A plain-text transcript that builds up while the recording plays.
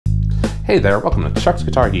Hey there, welcome to Chuck's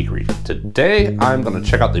Guitar Geekery. Today I'm going to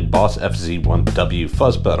check out the Boss FZ-1W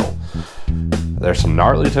fuzz pedal. There's some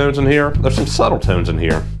gnarly tones in here, there's some subtle tones in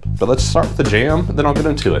here, but let's start with the jam, then I'll get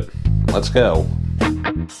into it. Let's go.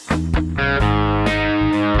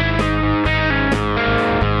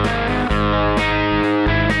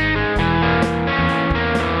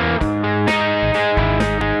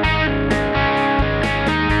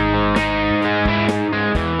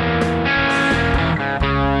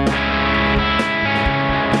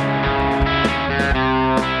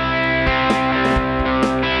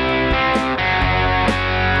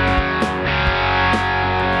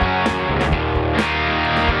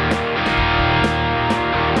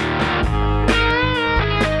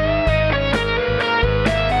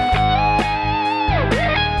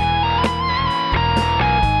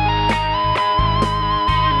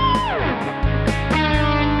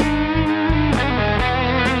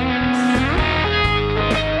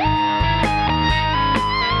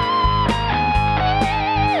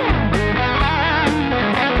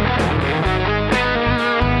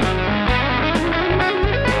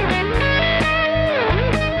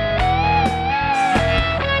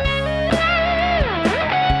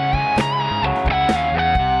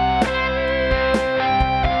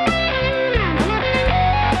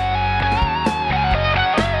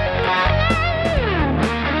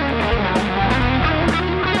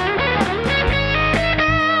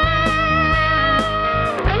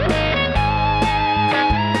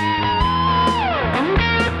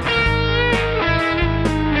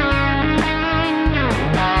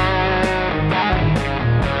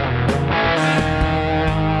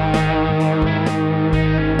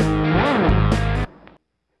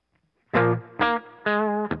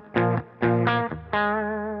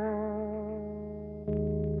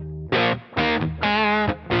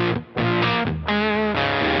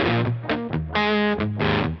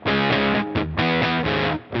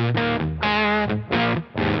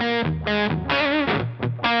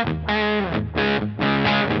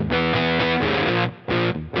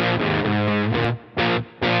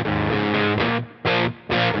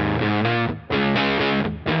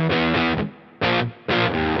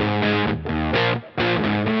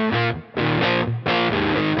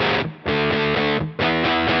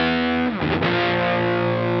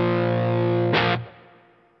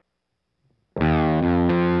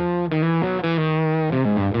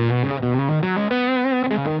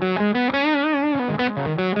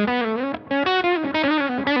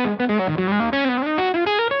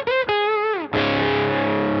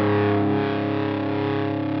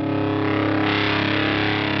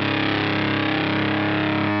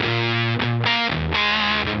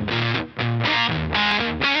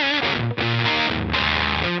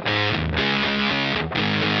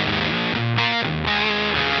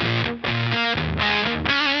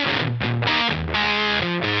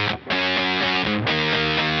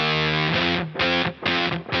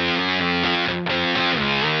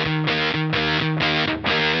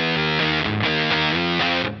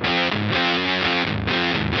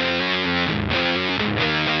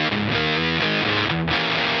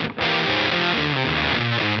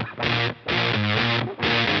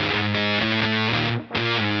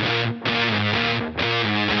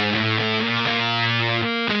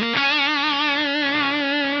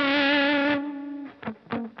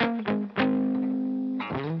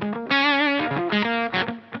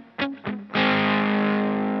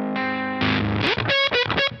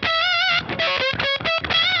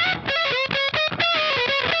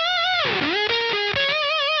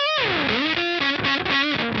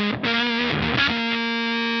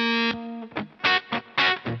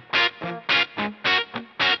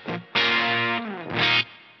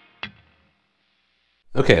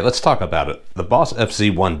 Okay, let's talk about it. The Boss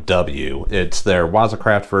FZ-1W, it's their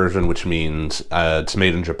Wazacraft version, which means it's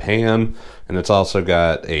made in Japan, and it's also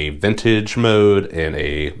got a vintage mode and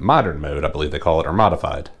a modern mode, I believe they call it, or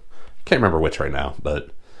modified. Can't remember which right now,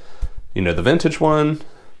 but you know, the vintage one,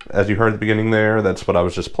 as you heard at the beginning there, that's what I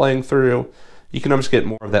was just playing through. You can almost get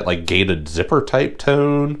more of that like gated zipper type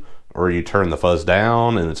tone, or you turn the fuzz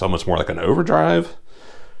down and it's almost more like an overdrive.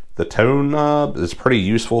 The tone knob is pretty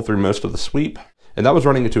useful through most of the sweep. And that was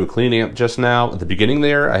running into a clean amp just now. At the beginning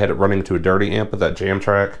there, I had it running into a dirty amp with that jam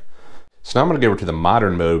track. So now I'm going to go over to the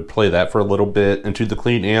modern mode, play that for a little bit into the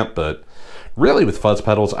clean amp, but really with fuzz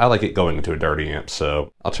pedals, I like it going into a dirty amp.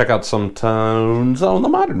 So I'll check out some tones on the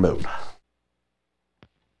modern mode.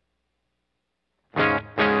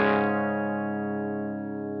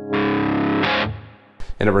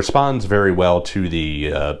 and it responds very well to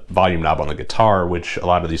the volume knob on the guitar, which a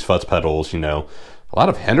lot of these fuzz pedals, you know, A lot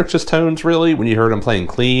of Hendrix's tones, really, when you heard him playing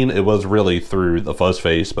clean, it was really through the fuzz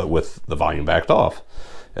face, but with the volume backed off.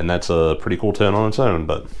 And that's a pretty cool tone on its own,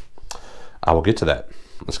 but I will get to that.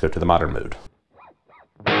 Let's go to the modern mode.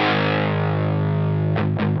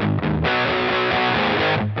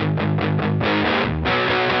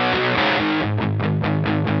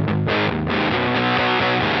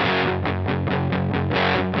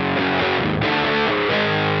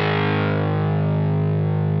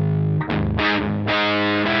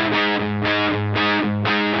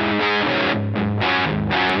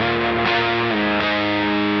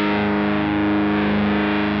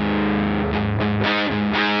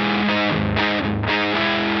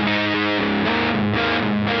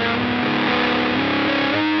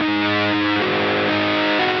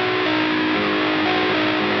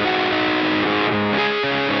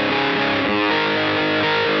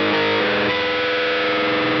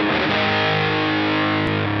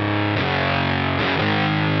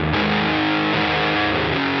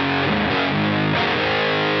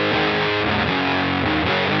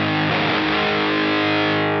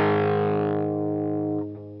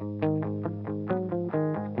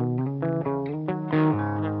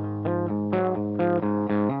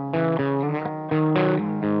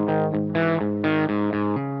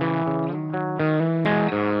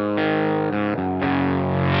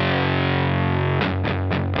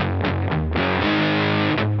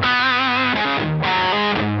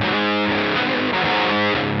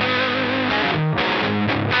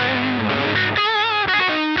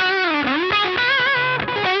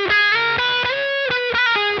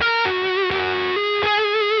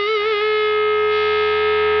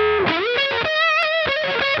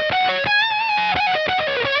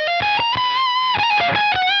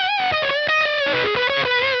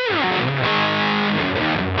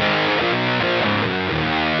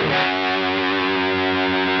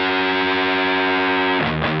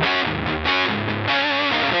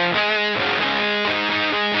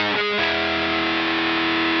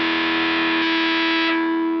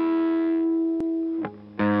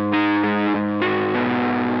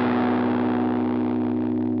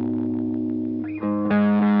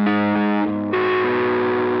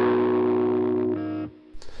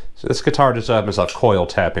 So this guitar just has a coil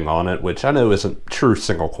tapping on it, which I know isn't true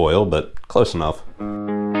single coil, but close enough.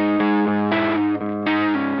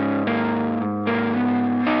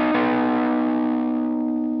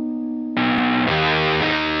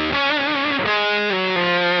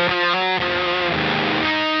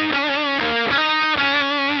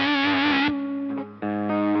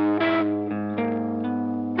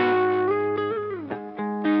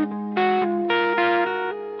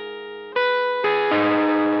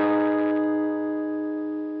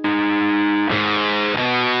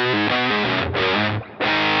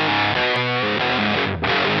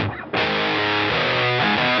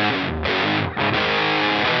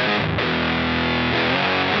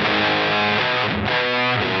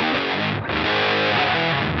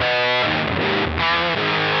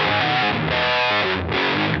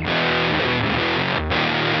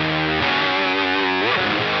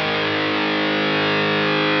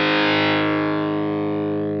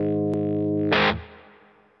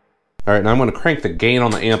 Alright, now I'm going to crank the gain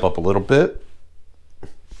on the amp up a little bit.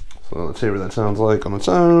 So let's see what that sounds like on its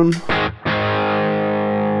own.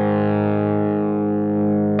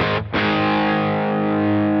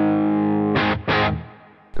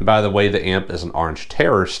 And by the way, the amp is an Orange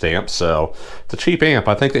Terror stamp, so it's a cheap amp.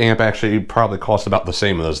 I think the amp actually probably costs about the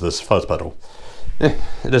same as this fuzz pedal. It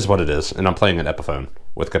is what it is, and I'm playing an Epiphone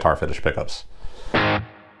with guitar finish pickups. So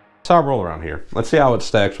I'll roll around here. Let's see how it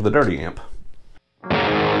stacks with a dirty amp.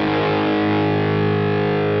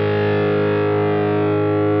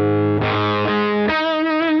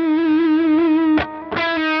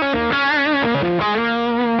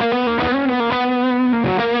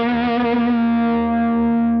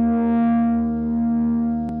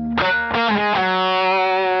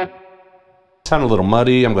 Sound a little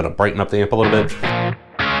muddy. I'm going to brighten up the amp a little bit. I'm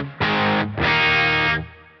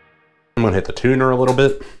going to hit the tuner a little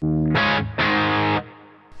bit.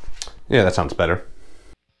 Yeah, that sounds better.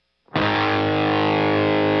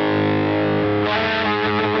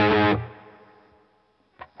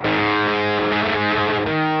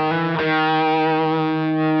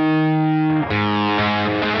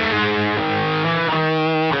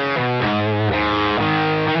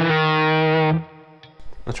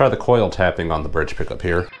 Let's try the coil tapping on the bridge pickup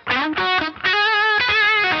here.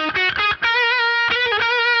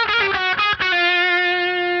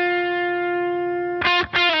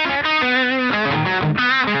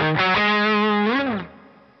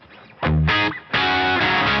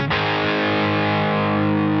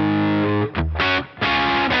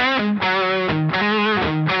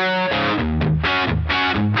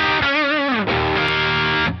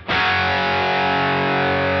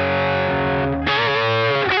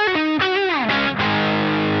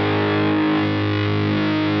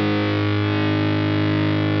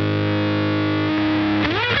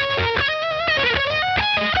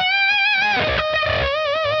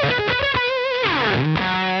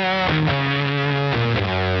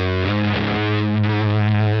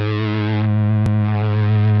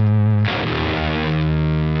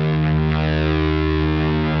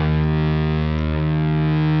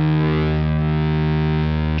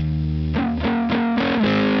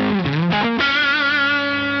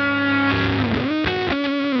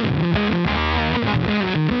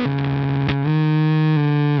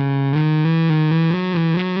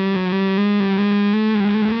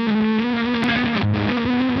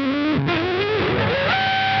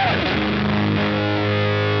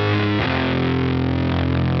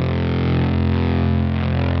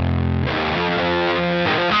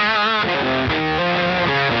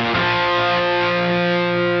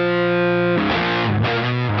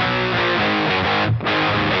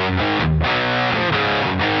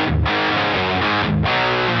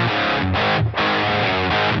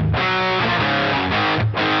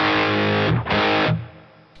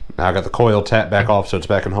 Now I got the coil tapped back off so it's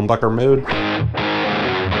back in humbucker mode.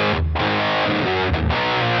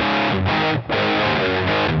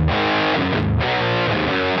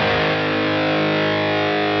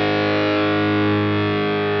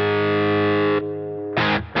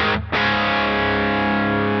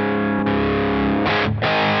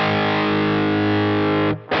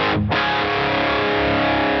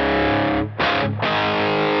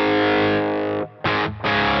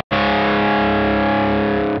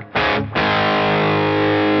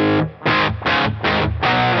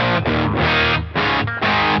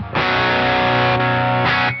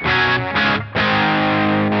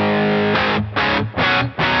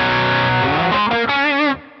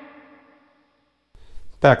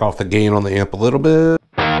 Back off the gain on the amp a little bit.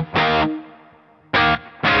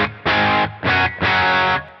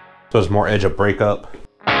 So there's more edge of breakup.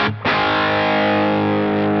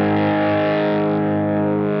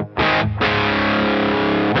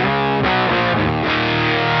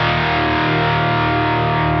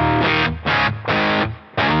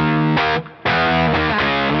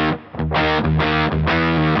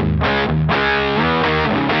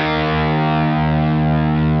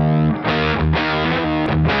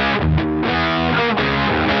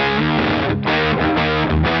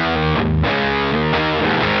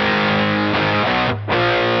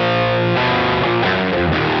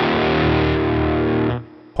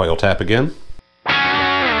 Coil tap again.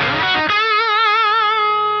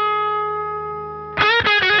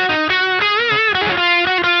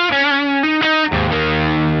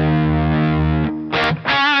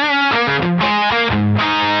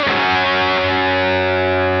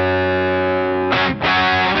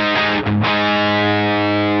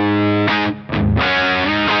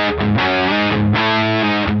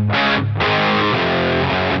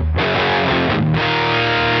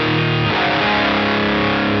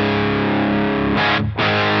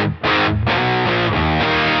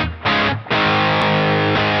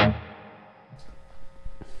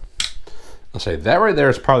 I'll say that right there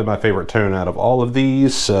is probably my favorite tone out of all of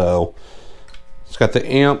these. So it's got the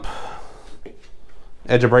amp,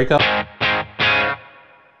 edge of breakup. I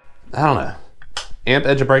don't know. Amp,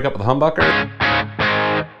 edge of breakup with a humbucker.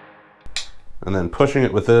 And then pushing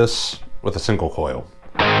it with this with a single coil.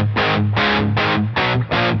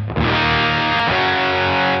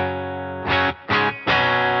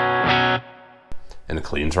 And it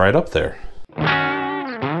cleans right up there.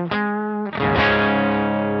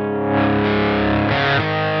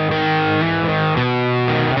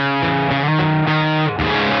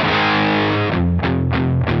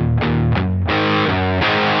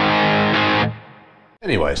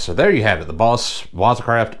 Anyway, so there you have it, the Boss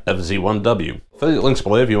Wazacraft FZ-1W. Affiliate links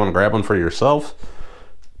below if you want to grab one for yourself.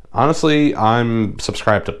 Honestly, I'm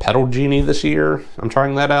subscribed to Pedal Genie this year. I'm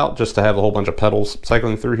trying that out just to have a whole bunch of pedals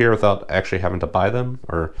cycling through here without actually having to buy them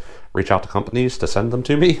or reach out to companies to send them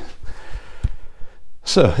to me.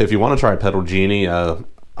 So if you want to try Pedal Genie, I'll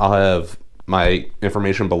have my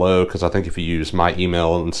information below, because I think if you use my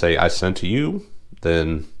email and say I sent to you,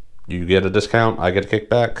 then you get a discount, I get a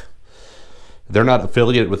kickback. They're not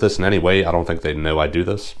affiliated with this in any way. I don't think they know I do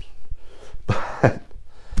this. But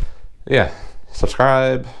yeah,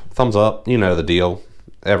 subscribe, thumbs up, you know the deal.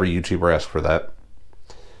 Every YouTuber asks for that.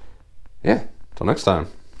 Yeah, till next time.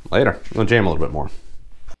 Later. I'm gonna jam a little bit more.